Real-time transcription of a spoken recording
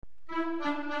The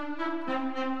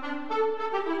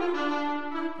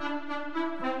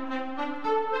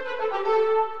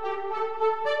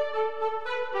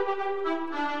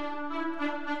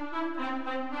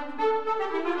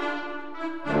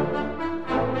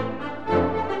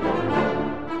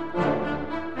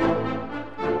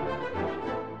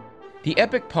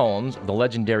epic poems of the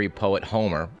legendary poet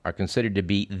Homer are considered to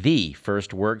be the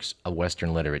first works of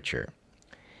Western literature.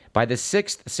 By the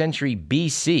 6th century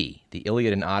BC, the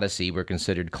Iliad and Odyssey were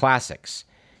considered classics,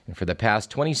 and for the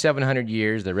past 2,700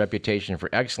 years, their reputation for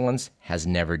excellence has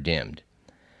never dimmed.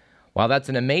 While that's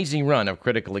an amazing run of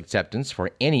critical acceptance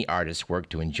for any artist's work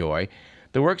to enjoy,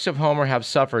 the works of Homer have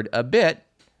suffered a bit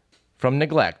from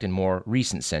neglect in more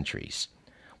recent centuries.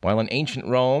 While in ancient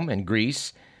Rome and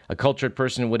Greece, a cultured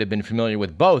person would have been familiar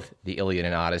with both the Iliad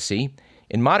and Odyssey,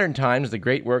 in modern times the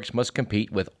great works must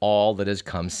compete with all that has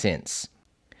come since.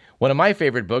 One of my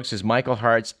favorite books is Michael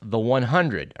Hart's The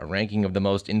 100, a ranking of the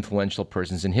most influential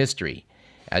persons in history.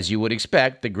 As you would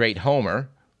expect, the great Homer,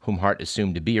 whom Hart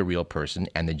assumed to be a real person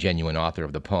and the genuine author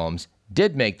of the poems,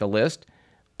 did make the list,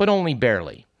 but only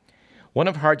barely. One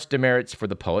of Hart's demerits for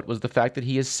the poet was the fact that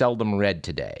he is seldom read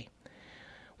today.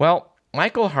 Well,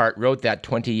 Michael Hart wrote that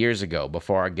 20 years ago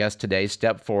before our guest today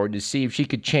stepped forward to see if she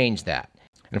could change that.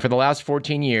 And for the last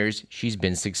 14 years, she's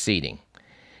been succeeding.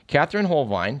 Katherine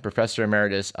Holbein, Professor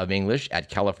Emeritus of English at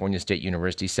California State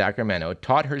University, Sacramento,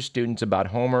 taught her students about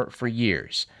Homer for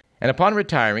years. And upon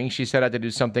retiring, she set out to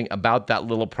do something about that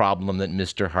little problem that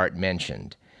Mr. Hart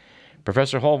mentioned.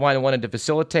 Professor Holbein wanted to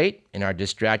facilitate, in our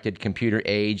distracted computer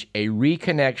age, a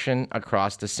reconnection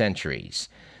across the centuries.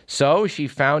 So she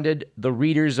founded the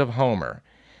Readers of Homer,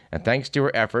 and thanks to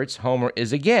her efforts, Homer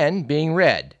is again being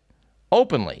read,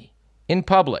 openly, in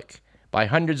public, by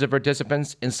hundreds of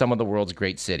participants in some of the world's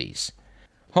great cities.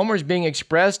 Homer is being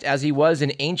expressed as he was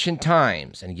in ancient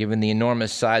times, and given the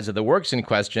enormous size of the works in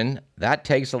question, that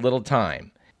takes a little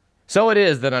time. So it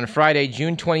is that on Friday,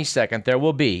 June 22nd, there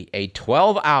will be a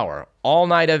 12-hour,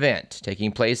 all-night event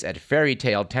taking place at Fairy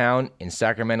Tale Town in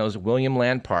Sacramento's William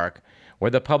Land Park, where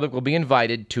the public will be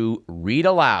invited to read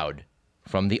aloud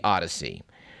from the Odyssey.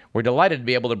 We're delighted to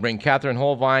be able to bring Katherine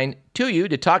Holbein to you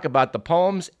to talk about the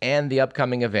poems and the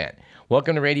upcoming event.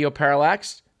 Welcome to Radio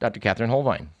Parallax, Dr. Katherine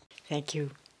Holbein. Thank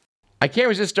you. I can't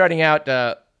resist starting out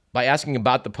by asking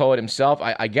about the poet himself.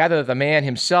 I gather that the man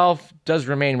himself does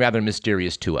remain rather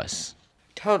mysterious to us.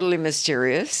 Totally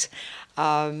mysterious.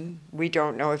 We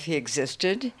don't know if he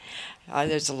existed.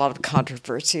 There's a lot of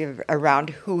controversy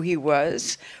around who he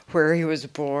was, where he was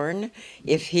born,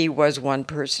 if he was one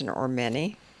person or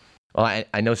many. Well,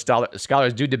 I know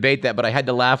scholars do debate that, but I had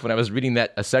to laugh when I was reading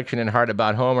a section in Hart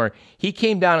about Homer. He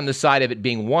came down on the side of it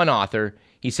being one author.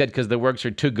 He said because the works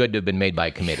are too good to have been made by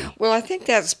a committee. Well, I think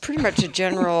that's pretty much a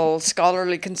general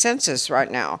scholarly consensus right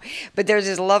now. But there's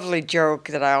this lovely joke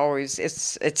that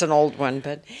it's an old one,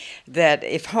 but that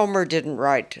if Homer didn't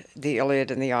write the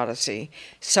Iliad and the Odyssey,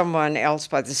 someone else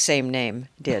by the same name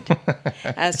did.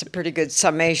 That's a pretty good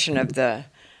summation of the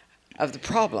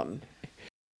problem.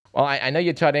 Well, I know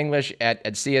you taught English at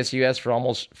CSUS for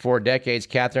almost 4 decades,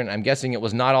 Katherine. I'm guessing it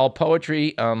was not all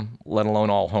poetry, let alone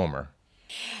all Homer.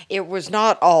 It was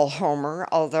not all Homer,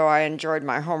 although I enjoyed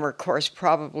my Homer course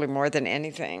probably more than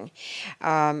anything.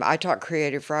 I taught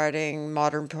creative writing,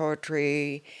 modern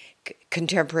poetry,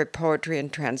 contemporary poetry and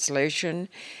translation,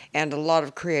 and a lot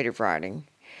of creative writing.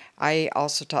 I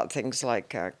also taught things like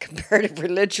comparative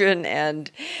religion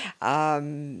and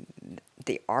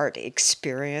the art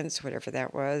experience, whatever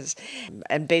that was,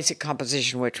 and basic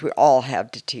composition, which we all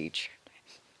have to teach.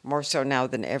 More so now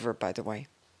than ever, by the way.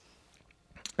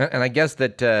 And I guess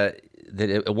that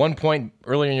at one point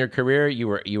earlier in your career, you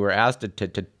were asked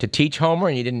to teach Homer,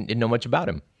 and you didn't know much about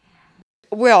him.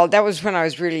 Well, that was when I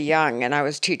was really young, and I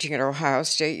was teaching at Ohio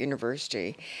State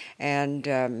University,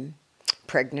 and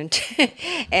pregnant,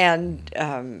 and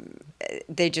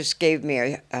they just gave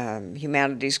me a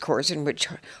humanities course in which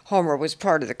Homer was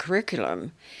part of the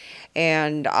curriculum.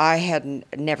 And I had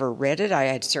never read it. I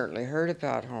had certainly heard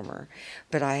about Homer,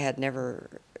 but I had never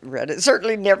read it,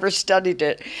 certainly never studied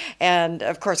it, and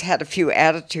of course had a few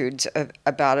attitudes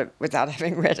about it without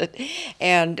having read it.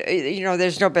 And,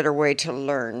 there's no better way to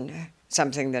learn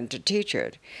something than to teach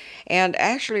it. And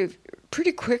actually,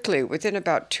 pretty quickly, within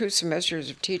about 2 semesters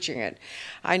of teaching it,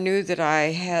 I knew that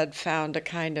I had found a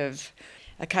kind of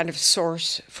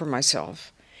source for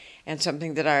myself and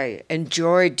something that I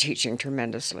enjoyed teaching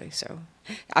tremendously. So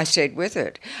I stayed with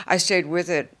it. I stayed with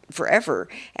it forever.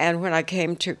 And when I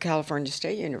came to California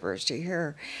State University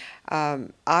here,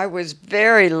 I was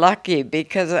very lucky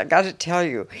because I got to tell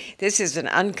you, this is an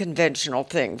unconventional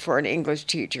thing for an English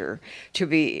teacher to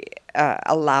be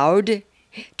allowed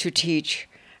to teach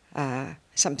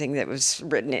something that was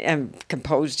written and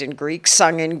composed in Greek,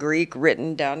 sung in Greek,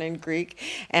 written down in Greek,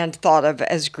 and thought of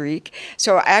as Greek.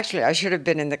 So actually, I should have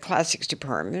been in the classics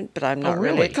department, but I'm not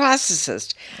really a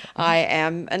classicist. I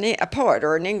am a poet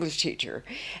or an English teacher,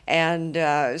 and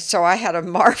so I had a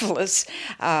marvelous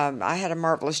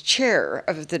chair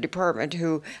of the department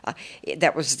who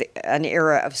that was an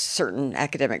era of certain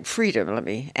academic freedom. Let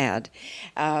me add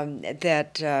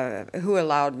who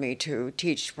allowed me to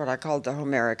teach what I called the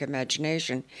Homeric imagination.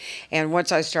 And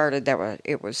once I started,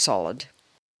 it was solid.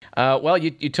 Well,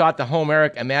 you taught the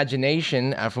Homeric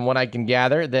imagination, from what I can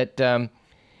gather, that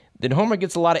Homer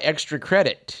gets a lot of extra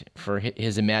credit for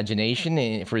his imagination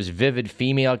and for his vivid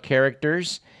female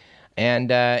characters, and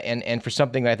for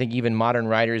something that I think even modern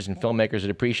writers and filmmakers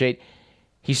would appreciate.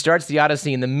 He starts the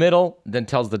Odyssey in the middle, then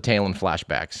tells the tale in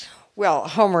flashbacks. Well,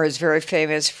 Homer is very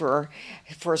famous for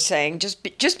saying,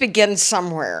 just begin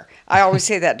somewhere. I always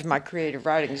say that to my creative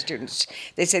writing students.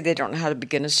 They say they don't know how to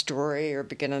begin a story or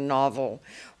begin a novel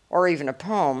or even a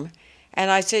poem.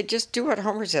 And I say, just do what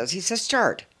Homer says. He says,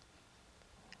 start.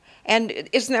 And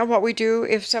isn't that what we do?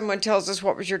 If someone tells us,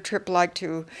 what was your trip like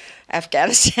to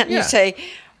Afghanistan? You say,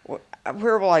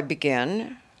 where will I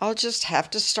begin? I'll just have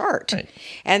to start. Right.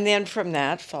 And then from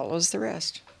that follows the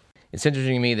rest. It's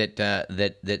interesting to me that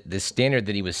the standard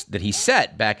that he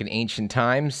set back in ancient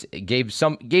times gave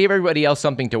everybody else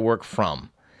something to work from.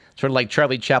 Sort of like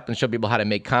Charlie Chaplin showed people how to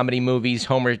make comedy movies.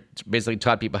 Homer basically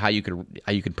taught people how you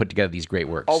could put together these great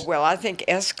works. Oh well, I think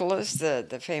Aeschylus,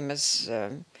 the famous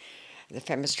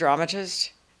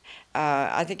dramatist,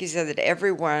 I think he said that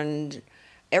everyone's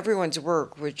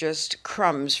work was just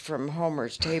crumbs from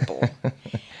Homer's table,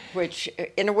 which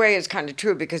in a way is kind of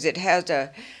true because it has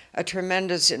a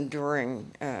tremendous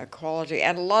enduring quality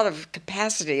and a lot of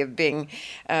capacity of being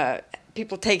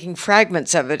people taking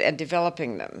fragments of it and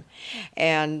developing them.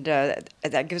 And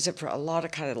that gives it a lot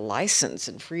of kind of license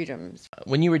and freedom.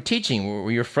 When you were teaching,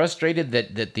 were you frustrated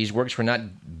that these works were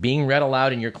not being read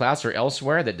aloud in your class or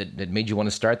elsewhere that made you want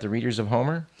to start the Readers of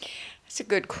Homer? That's a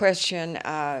good question.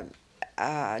 I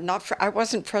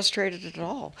wasn't frustrated at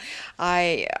all.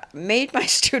 I made my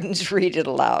students read it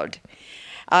aloud.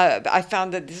 I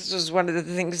found that this was one of the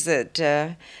things that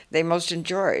they most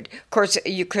enjoyed. Of course,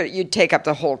 you'd take up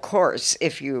the whole course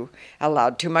if you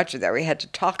allowed too much of that. We had to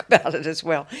talk about it as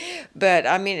well. But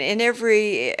I mean, in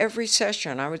every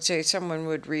session, I would say someone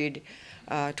would read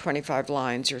 25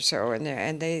 lines or so,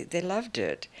 and they loved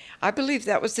it. I believe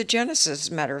that was the genesis,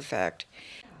 as a matter of fact.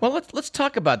 Well, let's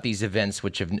talk about these events,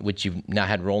 which you've now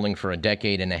had rolling for a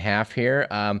decade and a half here.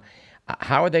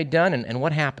 How are they done, and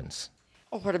what happens?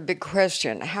 Oh, what a big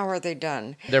question. How are they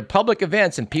done? They're public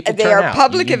events and people turn out. They are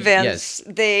public events. Yes.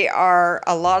 They are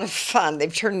a lot of fun.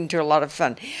 They've turned into a lot of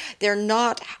fun. They're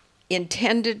not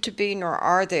intended to be, nor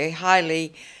are they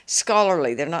highly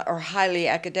scholarly. They're not, or highly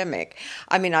academic.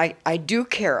 I mean, I do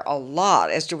care a lot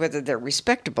as to whether they're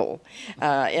respectable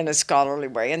in a scholarly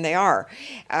way, and they are.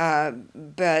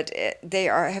 But they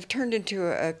have turned into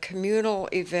a communal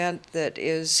event that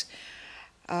is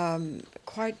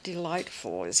quite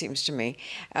delightful, it seems to me,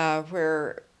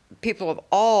 where people of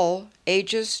all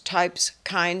ages, types,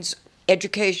 kinds,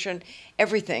 education,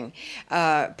 everything,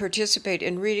 participate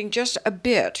in reading just a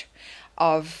bit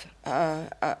of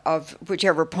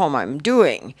whichever poem I'm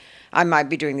doing. I might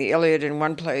be doing the Iliad in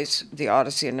one place, the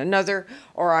Odyssey in another,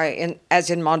 or as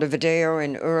in Montevideo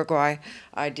in Uruguay,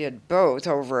 I did both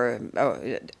over.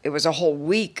 It was a whole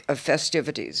week of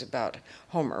festivities about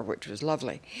Homer, which was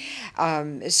lovely.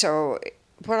 So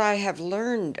what I have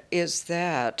learned is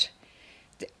that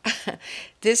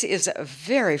this is a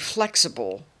very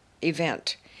flexible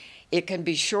event. It can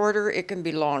be shorter, it can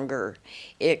be longer,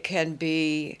 it can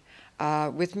be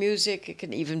with music, it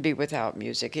can even be without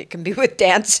music. It can be with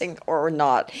dancing or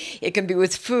not. It can be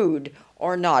with food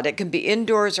or not. It can be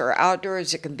indoors or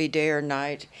outdoors. It can be day or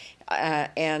night.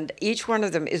 And each one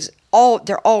of them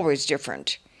they're always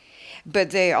different.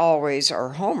 But they always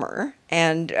are Homer.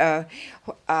 And I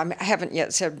haven't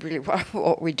yet said really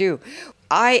what we do.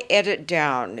 I edit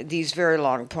down these very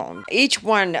long poems. Each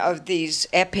one of these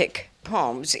epic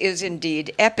poems is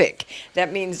indeed epic.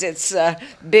 That means it's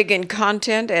big in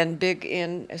content and big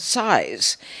in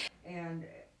size. And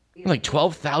like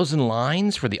 12,000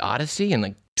 lines for the Odyssey, and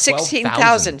like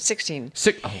 16,000. 16.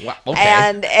 Oh, wow. Okay.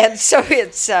 And so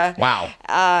it's wow.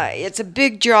 It's a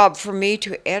big job for me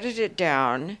to edit it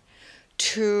down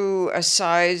to a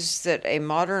size that a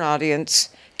modern audience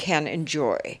can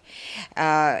enjoy.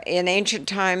 In ancient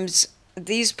times,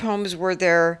 these poems were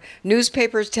their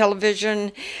newspapers,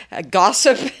 television,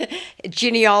 gossip,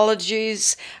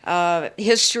 genealogies,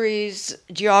 histories,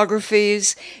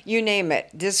 geographies, you name it.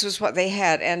 This was what they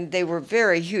had, and they were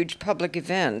very huge public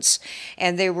events,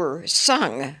 and they were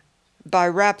sung by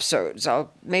rhapsodes.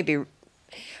 I'll maybe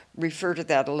refer to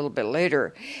that a little bit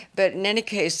later. But in any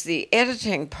case, the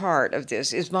editing part of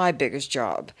this is my biggest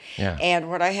job. Yeah. And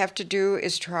what I have to do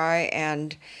is try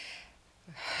and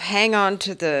hang on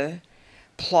to the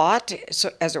plot,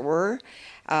 so, as it were,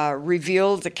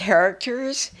 reveal the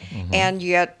characters, and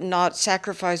yet not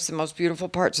sacrifice the most beautiful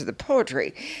parts of the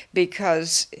poetry,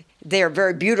 because they are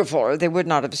very beautiful or they would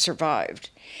not have survived.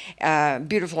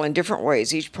 Beautiful in different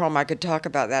ways. Each poem I could talk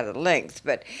about that at length,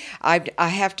 but I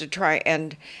have to try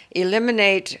and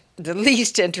eliminate the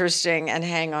least interesting and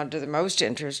hang on to the most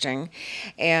interesting,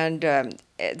 and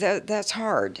that's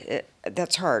hard.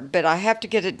 That's hard, but I have to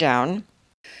get it down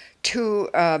to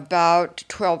about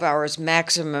 12 hours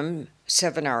maximum,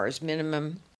 7 hours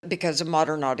minimum, because a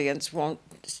modern audience won't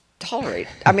tolerate.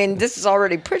 I mean, this is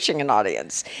already pushing an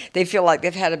audience. They feel like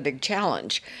they've had a big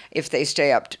challenge if they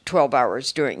stay up to 12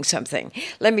 hours doing something.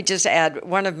 Let me just add,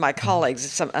 one of my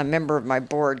colleagues, a member of my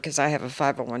board, because I have a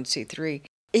 501c3,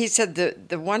 he said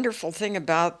the wonderful thing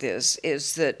about this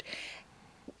is that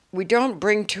we don't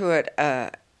bring to it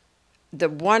the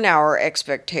 1 hour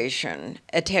expectation,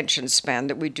 attention span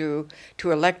that we do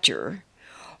to a lecture,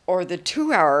 or the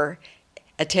 2 hour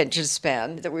attention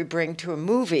span that we bring to a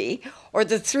movie, or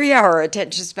the 3 hour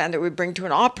attention span that we bring to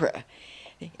an opera.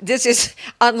 This is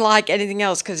unlike anything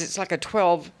else because it's like a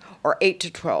 12 or 8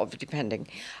 to 12, depending,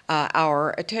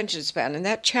 hour attention span. And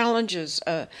that challenges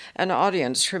an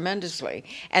audience tremendously.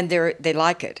 And they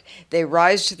like it. They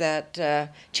rise to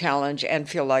that challenge and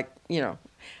feel like,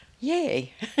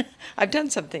 yay, I've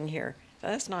done something here.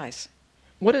 That's nice.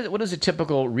 What is a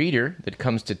typical reader that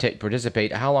comes to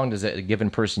participate? How long does a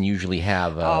given person usually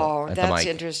have at the mic? That's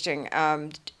interesting.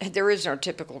 There is no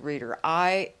typical reader.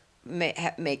 I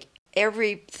make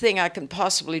everything I can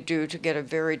possibly do to get a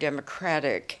very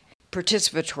democratic,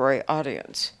 participatory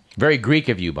audience. Very Greek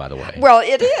of you, by the way. Well,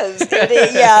 it is.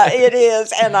 Yeah, it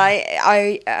is. And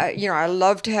I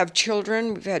love to have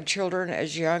children. We've had children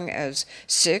as young as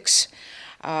 6.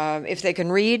 If they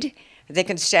can read, they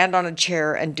can stand on a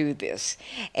chair and do this.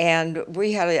 And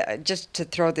we had, just to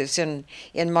throw this in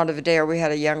Montevideo, we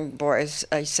had a young boy, a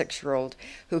 6-year-old,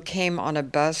 who came on a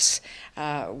bus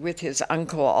with his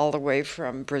uncle all the way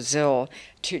from Brazil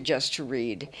just to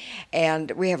read.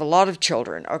 And we have a lot of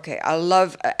children. Okay, I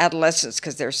love adolescents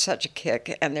because they're such a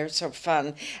kick and they're so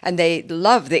fun. And they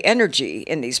love the energy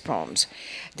in these poems.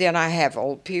 Then I have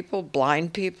old people,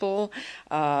 blind people,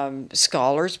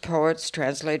 scholars, poets,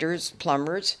 translators,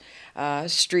 plumbers,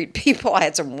 street people. I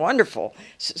had some wonderful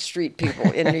street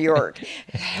people in New York.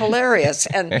 Hilarious.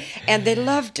 And they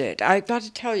loved it. I've got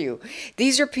to tell you,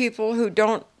 these are people who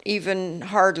don't even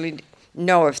hardly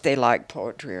know if they like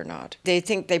poetry or not. They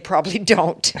think they probably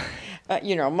don't.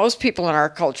 Most people in our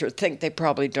culture think they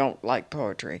probably don't like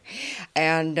poetry.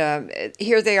 And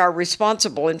here they are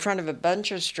responsible in front of a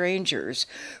bunch of strangers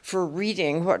for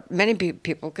reading what many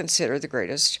people consider the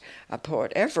greatest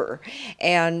poet ever.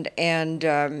 And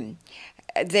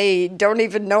they don't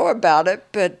even know about it,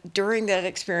 but during that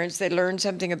experience they learn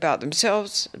something about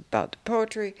themselves, about the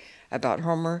poetry, about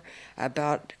Homer,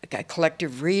 about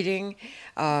collective reading,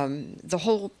 the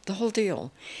whole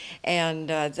deal, and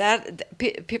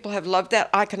people have loved that.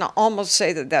 I can almost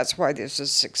say that that's why this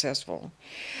is successful.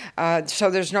 So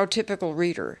there's no typical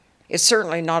reader. It's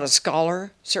certainly not a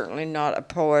scholar, certainly not a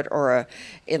poet or a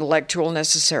intellectual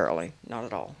necessarily, not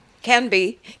at all. Can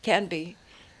be.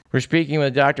 We're speaking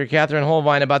with Dr. Katherine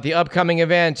Holbein about the upcoming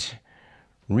event,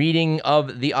 Reading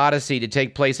of the Odyssey, to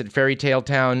take place at Fairy Tale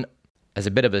Town as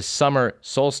a bit of a summer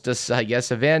solstice,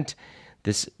 event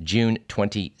this June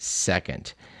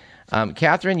 22nd.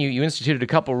 Katherine, you instituted a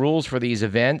couple rules for these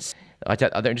events. I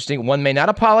thought they're interesting. One may not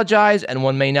apologize and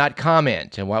one may not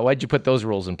comment. And why did you put those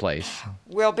rules in place?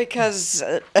 Well, because,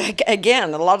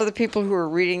 again, a lot of the people who are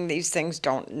reading these things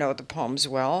don't know the poems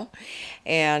well.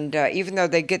 And even though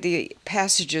they get the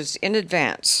passages in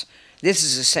advance, this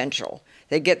is essential.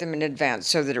 They get them in advance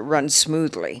so that it runs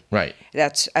smoothly. Right.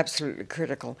 That's absolutely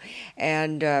critical.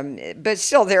 And but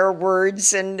still, there are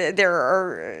words and there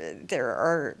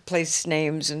are place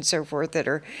names and so forth that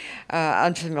are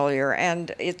unfamiliar.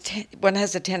 And one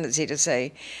has a tendency to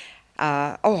say,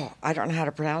 I don't know how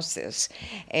to pronounce this.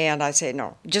 And I say,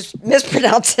 no, just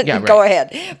mispronounce it. Yeah, right. Go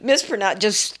ahead. Mispronounce,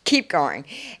 just keep going.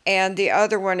 And the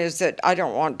other one is that I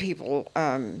don't want people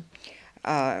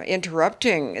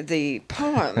interrupting the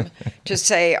poem to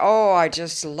say, "Oh, I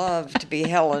just love to be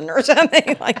Helen," or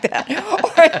something like that.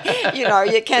 Or,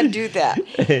 you can't do that.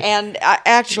 And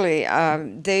actually,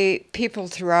 people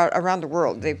around the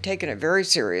world, they've taken it very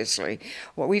seriously.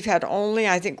 Well, we've had only,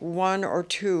 I think, one or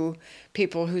two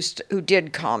people who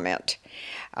did comment.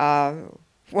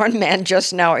 One man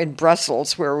just now in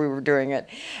Brussels, where we were doing it,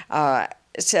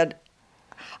 said,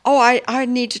 "Oh, I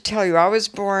need to tell you, I was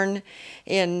born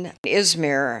in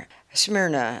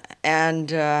Smyrna, and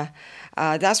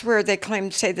that's where they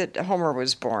say that Homer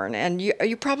was born. And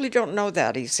you probably don't know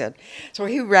that," he said. So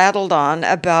he rattled on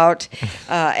about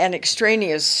an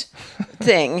extraneous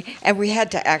thing, and we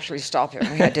had to actually stop him.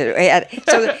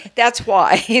 So that's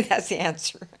why. That's the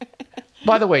answer.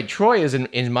 By the way, Troy is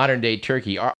in modern-day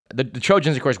Turkey. The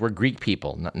Trojans, of course, were Greek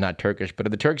people, not Turkish. But are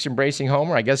the Turks embracing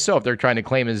Homer? I guess so, if they're trying to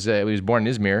claim he was born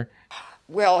in Izmir.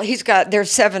 Well, there's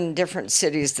 7 different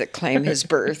cities that claim his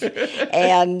birth.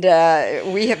 And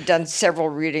we have done several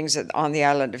readings on the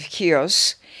island of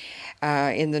Chios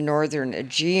in the northern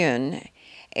Aegean.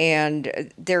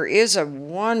 And there is a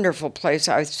wonderful place.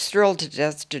 I was thrilled to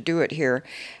death to do it here.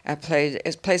 A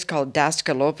place called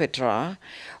Daskalopetra,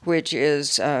 which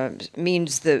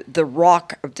means the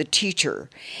rock of the teacher.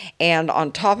 And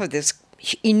on top of this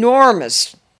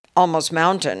enormous, almost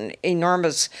mountain,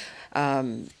 enormous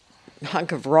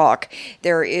hunk of rock,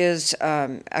 there is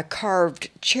a carved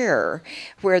chair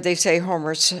where they say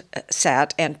Homer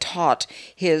sat and taught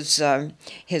his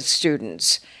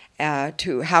students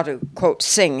to how to, quote,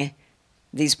 sing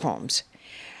these poems.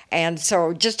 And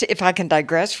so just if I can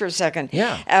digress for a second,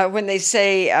 when they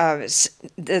say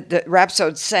the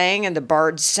rhapsode sang and the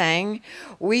bards sang,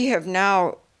 we have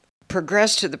now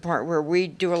progressed to the point where we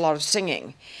do a lot of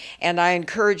singing. And I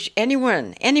encourage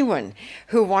anyone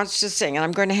who wants to sing, and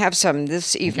I'm going to have some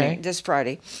this evening, this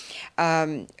Friday,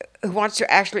 who wants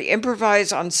to actually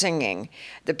improvise on singing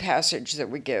the passage that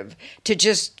we give, to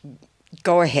just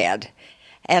go ahead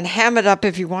and ham it up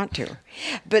if you want to,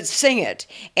 but sing it.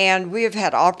 And we have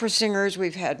had opera singers,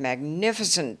 we've had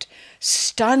magnificent,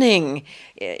 stunning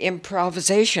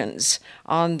improvisations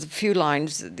on the few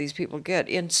lines that these people get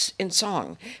in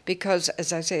song, because,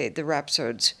 as I say, the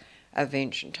rhapsodes of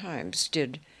ancient times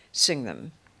did sing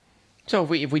them.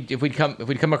 So if we'd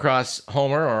come across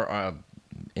Homer or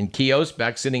in Chios,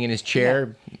 back sitting in his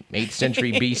chair, 8th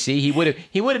century BC,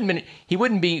 he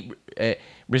wouldn't be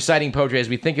reciting poetry as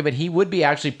we think of it. He would be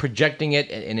actually projecting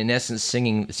it and, in essence,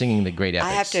 singing the great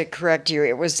epics. I have to correct you.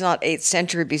 It was not 8th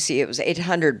century BC. It was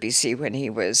 800 BC when he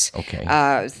was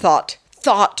thought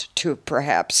to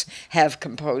perhaps have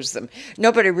composed them.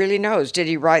 Nobody really knows. Did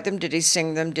he write them? Did he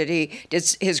sing them? Did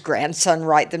his grandson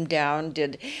write them down?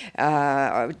 Did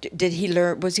he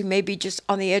learn? Was he maybe just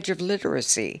on the edge of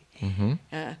literacy? Mm-hmm.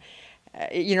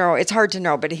 It's hard to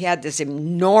know, but he had this he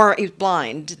was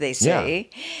blind, they say,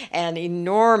 and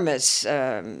enormous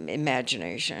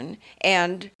imagination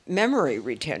and memory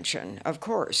retention, of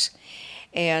course.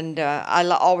 And I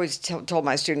always told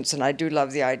my students, and I do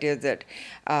love the idea that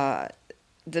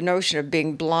the notion of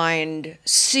being a blind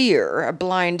seer,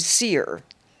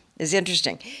 is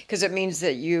interesting, because it means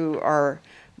that you are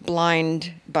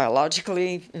blind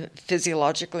biologically,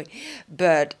 physiologically,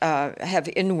 but have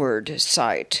inward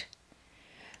sight.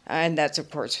 And that's, of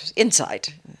course,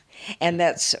 insight. And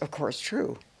that's, of course,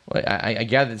 true. Well, I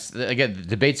gather, again, the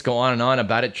debates go on and on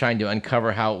about it, trying to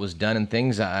uncover how it was done and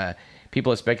things.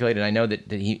 People have speculated, I know, that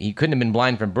he couldn't have been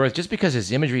blind from birth just because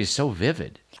his imagery is so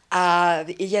vivid.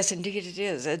 Yes, indeed it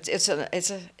is. It's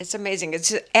amazing.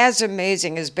 It's as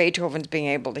amazing as Beethoven's being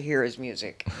able to hear his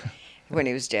music when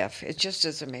he was deaf. It's just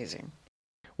as amazing.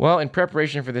 Well, in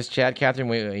preparation for this chat, Catherine,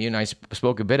 you and I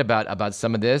spoke a bit about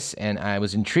some of this, and I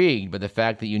was intrigued by the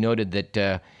fact that you noted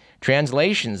that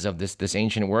translations of this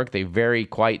ancient work, they vary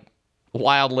quite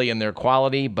wildly in their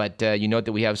quality, but you note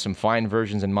that we have some fine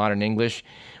versions in modern English,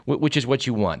 which is what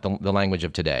you want, the language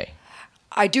of today.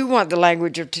 I do want the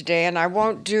language of today, and I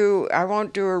won't do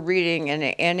a reading in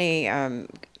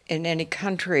any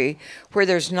country where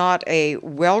there's not a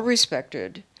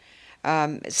well-respected,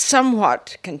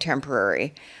 somewhat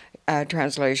contemporary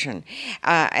translation.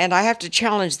 And I have to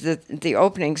challenge the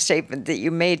opening statement that you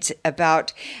made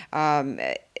about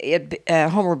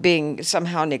Homer being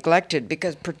somehow neglected,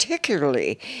 because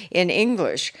particularly in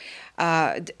English,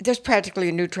 there's practically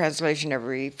a new translation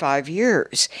every 5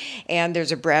 years. And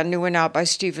there's a brand new one out by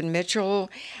Stephen Mitchell,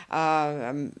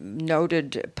 a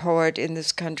noted poet in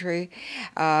this country.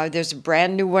 There's a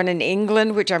brand new one in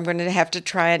England, which I'm going to have to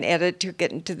try and edit to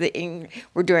get into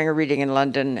we're doing a reading in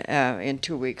London in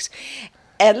 2 weeks.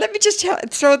 And let me just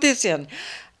throw this in.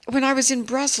 when I was in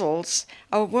Brussels,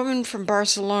 a woman from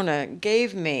Barcelona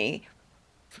gave me,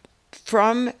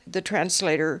 from the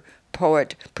translator,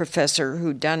 poet, professor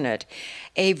who done it,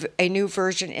 a new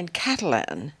version in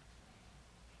Catalan.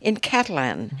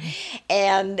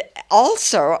 And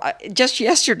also, just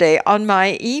yesterday on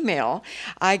my email,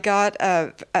 I got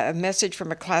a message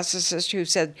from a classicist who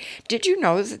said, "Did you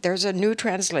know that there's a new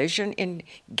translation in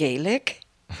Gaelic?"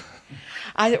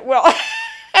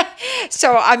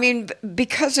 So, I mean,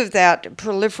 because of that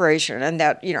proliferation and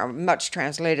that, much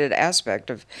translated aspect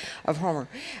of Homer,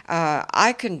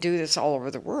 I can do this all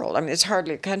over the world. I mean, it's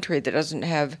hardly a country that doesn't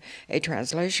have a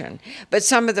translation. But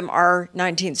some of them are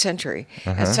 19th century,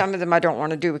 and some of them I don't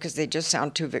want to do because they just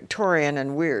sound too Victorian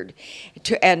and weird,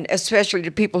 and especially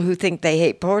to people who think they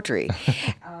hate poetry.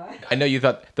 I know you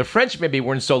thought the French maybe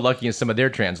weren't so lucky in some of their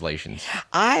translations.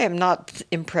 I am not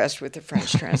impressed with the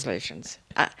French translations.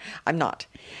 I'm not,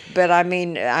 but I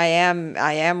mean, I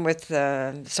am with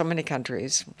so many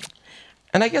countries.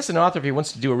 And I guess an author, if he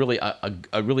wants to do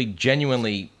a really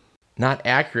genuinely not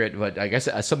accurate, but I guess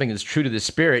something that's true to the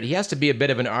spirit, he has to be a bit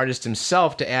of an artist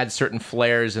himself to add certain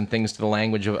flares and things to the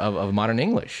language of modern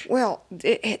English. Well,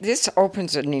 this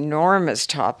opens an enormous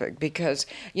topic because,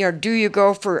 do you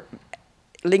go for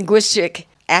linguistic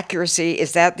accuracy?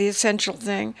 Is that the essential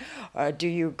thing? Do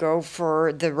you go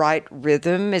for the right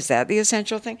rhythm? Is that the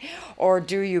essential thing? Or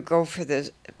do you go for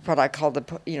what I call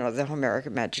the Homeric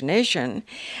imagination?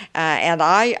 And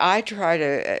I try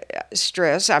to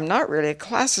stress, I'm not really a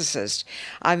classicist.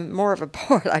 I'm more of a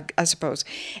poet, I suppose,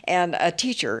 and a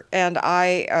teacher. And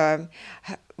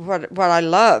what I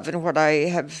love and what I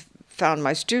have found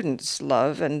my students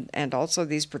love, and also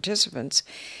these participants,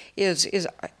 is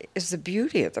the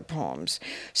beauty of the poems.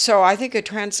 So I think a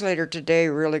translator today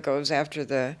really goes after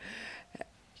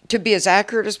to be as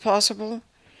accurate as possible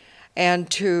and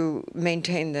to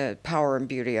maintain the power and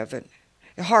beauty of it.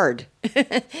 Hard.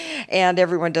 And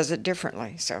everyone does it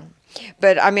differently. So,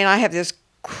 but I mean, I have this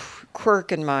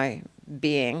quirk in my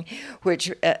being,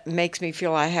 which makes me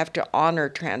feel I have to honor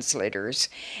translators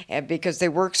because they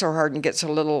work so hard and get so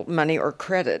little money or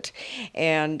credit.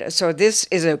 And so this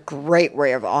is a great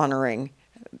way of honoring,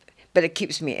 but it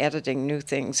keeps me editing new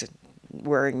things and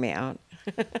wearing me out.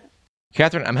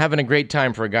 Catherine, I'm having a great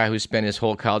time for a guy who spent his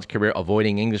whole college career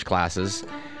avoiding English classes.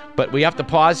 But we have to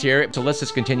pause here, so let's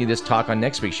just continue this talk on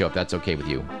next week's show, if that's okay with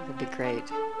you. That'd be great.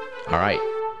 All right.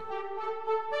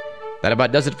 That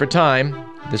about does it for time.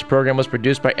 This program was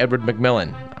produced by Edward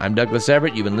McMillan. I'm Douglas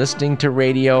Everett. You've been listening to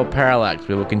Radio Parallax.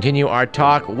 We will continue our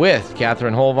talk with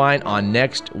Catherine Holbein on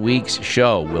next week's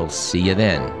show. We'll see you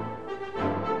then.